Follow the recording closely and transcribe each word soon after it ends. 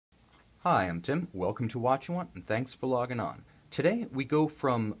Hi, I'm Tim. Welcome to Watch You Want, and thanks for logging on. Today we go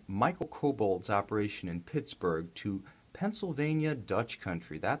from Michael Kobold's operation in Pittsburgh to Pennsylvania Dutch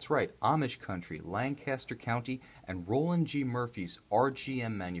country. That's right, Amish country, Lancaster County, and Roland G. Murphy's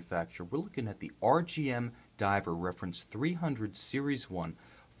RGM manufacturer. We're looking at the RGM Diver Reference 300 Series 1,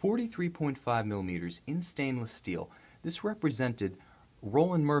 43.5 millimeters in stainless steel. This represented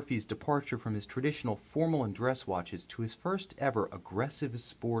Roland Murphy's departure from his traditional formal and dress watches to his first ever aggressive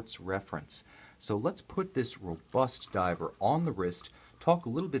sports reference. So let's put this robust diver on the wrist, talk a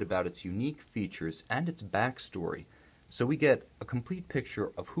little bit about its unique features and its backstory, so we get a complete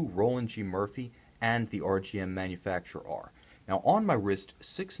picture of who Roland G. Murphy and the RGM manufacturer are. Now on my wrist,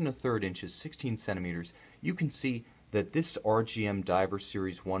 6 1/3 inches, 16 centimeters, you can see that this RGM Diver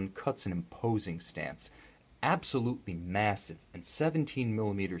Series 1 cuts an imposing stance. Absolutely massive and 17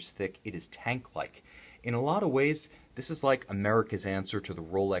 millimeters thick. It is tank-like. In a lot of ways, this is like America's answer to the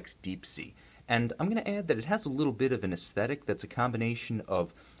Rolex Deep Sea. And I'm going to add that it has a little bit of an aesthetic that's a combination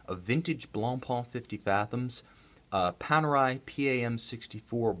of a vintage Blancpain 50 Fathoms, Panerai PAM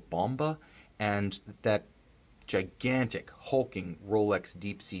 64 Bomba, and that gigantic, hulking Rolex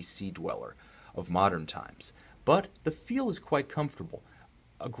Deep Sea Sea Dweller of modern times. But the feel is quite comfortable.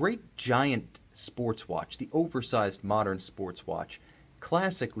 A great giant sports watch, the oversized modern sports watch,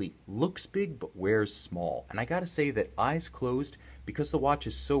 classically looks big but wears small. And I gotta say that eyes closed, because the watch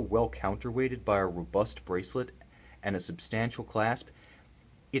is so well counterweighted by a robust bracelet and a substantial clasp,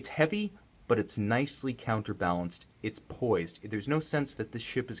 it's heavy, but it's nicely counterbalanced. It's poised. There's no sense that this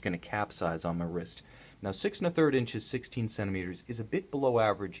ship is going to capsize on my wrist. Now 6 1/3 inches, 16 centimeters is a bit below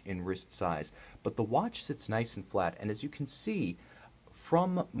average in wrist size, but the watch sits nice and flat, and as you can see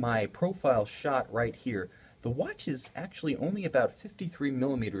from my profile shot right here, the watch is actually only about 53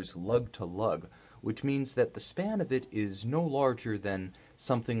 millimeters lug to lug, which means that the span of it is no larger than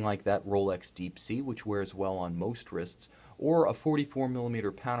something like that Rolex Deep Sea, which wears well on most wrists, or a 44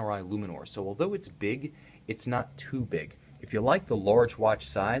 millimeter Panerai Luminor. So although it's big, it's not too big. If you like the large watch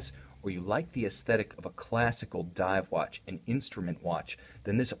size, or you like the aesthetic of a classical dive watch, an instrument watch,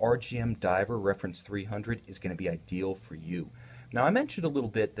 then this RGM Diver Reference 300 is going to be ideal for you. Now, I mentioned a little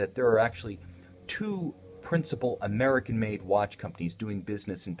bit that there are actually two principal American-made watch companies doing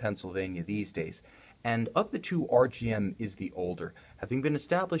business in Pennsylvania these days, and of the two, RGM is the older. Having been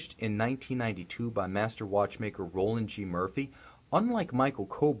established in 1992 by master watchmaker Roland G. Murphy, unlike Michael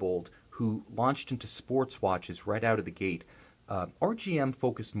Kobold, who launched into sports watches right out of the gate, RGM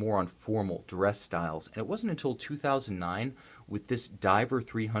focused more on formal dress styles, and it wasn't until 2009 with this Diver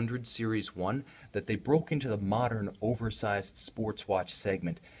 300 Series 1 that they broke into the modern oversized sports watch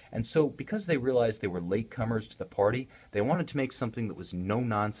segment. And so because they realized they were latecomers to the party, they wanted to make something that was no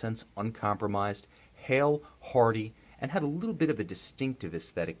nonsense, uncompromised, hale, hearty, and had a little bit of a distinctive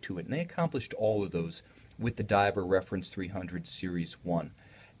aesthetic to it, and they accomplished all of those with the Diver Reference 300 Series 1.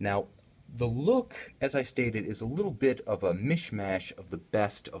 Now, the look, as I stated, is a little bit of a mishmash of the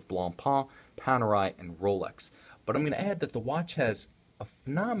best of Blancpain, Panerai, and Rolex. But I'm going to add that the watch has a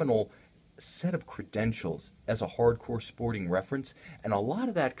phenomenal set of credentials as a hardcore sporting reference, and a lot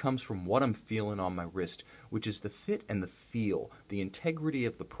of that comes from what I'm feeling on my wrist, which is the fit and the feel, the integrity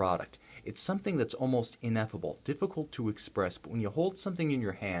of the product. It's something that's almost ineffable, difficult to express, but when you hold something in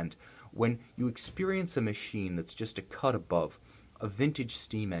your hand, when you experience a machine that's just a cut above, a vintage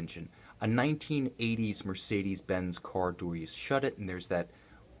steam engine, a 1980s Mercedes-Benz car door, you shut it and there's that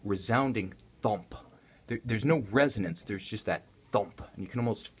resounding thump. There's no resonance, there's just that thump, and you can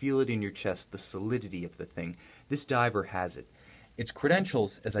almost feel it in your chest, the solidity of the thing. This diver has it. Its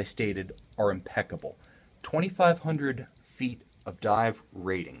credentials, as I stated, are impeccable. 2,500 feet of dive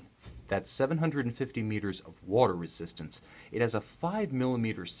rating. That's 750 meters of water resistance. It has a 5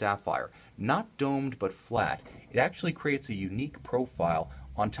 millimeter sapphire, not domed but flat. It actually creates a unique profile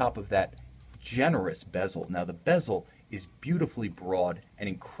on top of that generous bezel. Now the bezel is beautifully broad and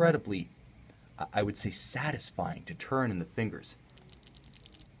incredibly, I would say, satisfying to turn in the fingers.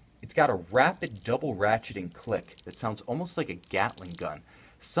 It's got a rapid double ratcheting click that sounds almost like a gatling gun.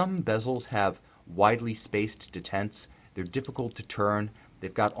 Some bezels have widely spaced detents. They're difficult to turn.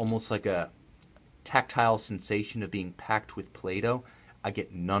 They've got almost like a tactile sensation of being packed with Play-Doh. I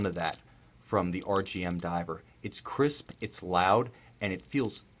get none of that from the RGM Diver. It's crisp, it's loud, and it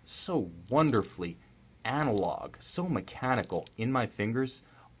feels so wonderfully analog, so mechanical in my fingers.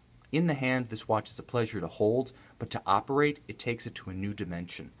 In the hand, this watch is a pleasure to hold, but to operate, it takes it to a new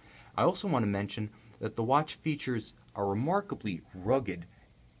dimension. I also want to mention that the watch features a remarkably rugged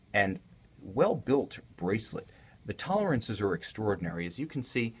and well-built bracelet. The tolerances are extraordinary. As you can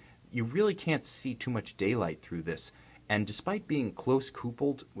see, you really can't see too much daylight through this, and despite being close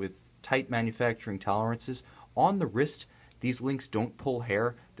coupled with tight manufacturing tolerances. On the wrist, these links don't pull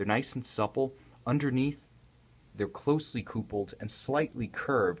hair. They're nice and supple. Underneath, they're closely coupled and slightly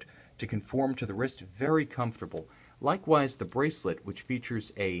curved to conform to the wrist. Very comfortable. Likewise, the bracelet, which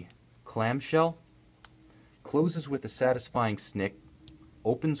features a clamshell, closes with a satisfying snick,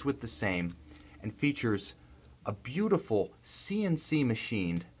 opens with the same, and features a beautiful CNC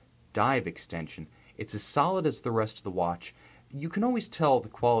machined dive extension. It's as solid as the rest of the watch. You can always tell the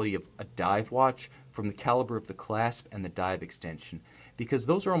quality of a dive watch from the caliber of the clasp and the dive extension, because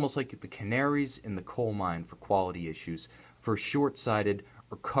those are almost like the canaries in the coal mine for quality issues, for short-sided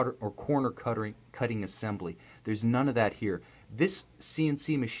or corner cutting assembly. There's none of that here. This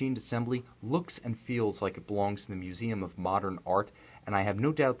CNC machined assembly looks and feels like it belongs in the Museum of Modern Art, and I have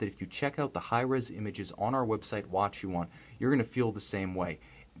no doubt that if you check out the high-res images on our website, Watch You Want, you're going to feel the same way.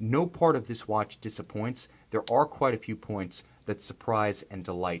 No part of this watch disappoints. There are quite a few points that surprise and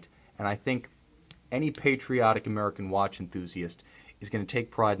delight, and I think any patriotic American watch enthusiast is going to take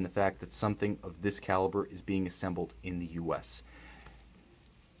pride in the fact that something of this caliber is being assembled in the U.S.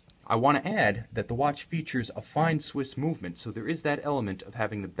 I want to add that the watch features a fine Swiss movement, so there is that element of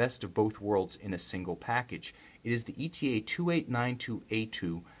having the best of both worlds in a single package. It is the ETA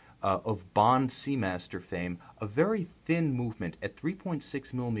 2892A2 of Bond Seamaster fame, a very thin movement at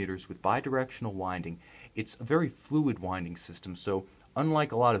 3.6 millimeters with bidirectional winding. It's a very fluid winding system, so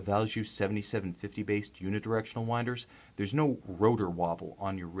unlike a lot of Valjoux 7750 based unidirectional winders, there's no rotor wobble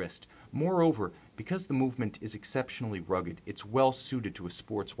on your wrist. Moreover, because the movement is exceptionally rugged, it's well suited to a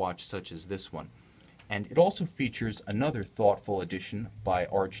sports watch such as this one. And it also features another thoughtful addition by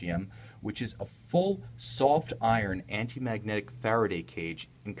RGM, which is a full soft iron anti-magnetic Faraday cage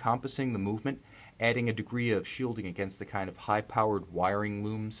encompassing the movement, adding a degree of shielding against the kind of high-powered wiring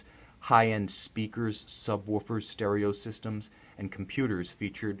looms, high-end speakers, subwoofers, stereo systems, and computers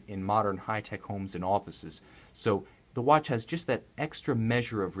featured in modern high-tech homes and offices. So the watch has just that extra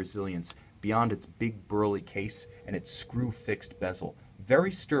measure of resilience beyond its big burly case and its screw-fixed bezel.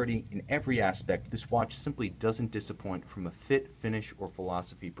 Very sturdy in every aspect, this watch simply doesn't disappoint from a fit, finish, or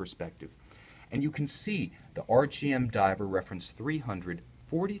philosophy perspective. And you can see the RGM Diver Reference 300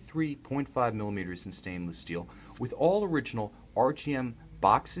 43.5 millimeters in stainless steel with all original RGM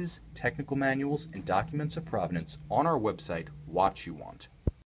boxes, technical manuals, and documents of provenance on our website, Watch You Want.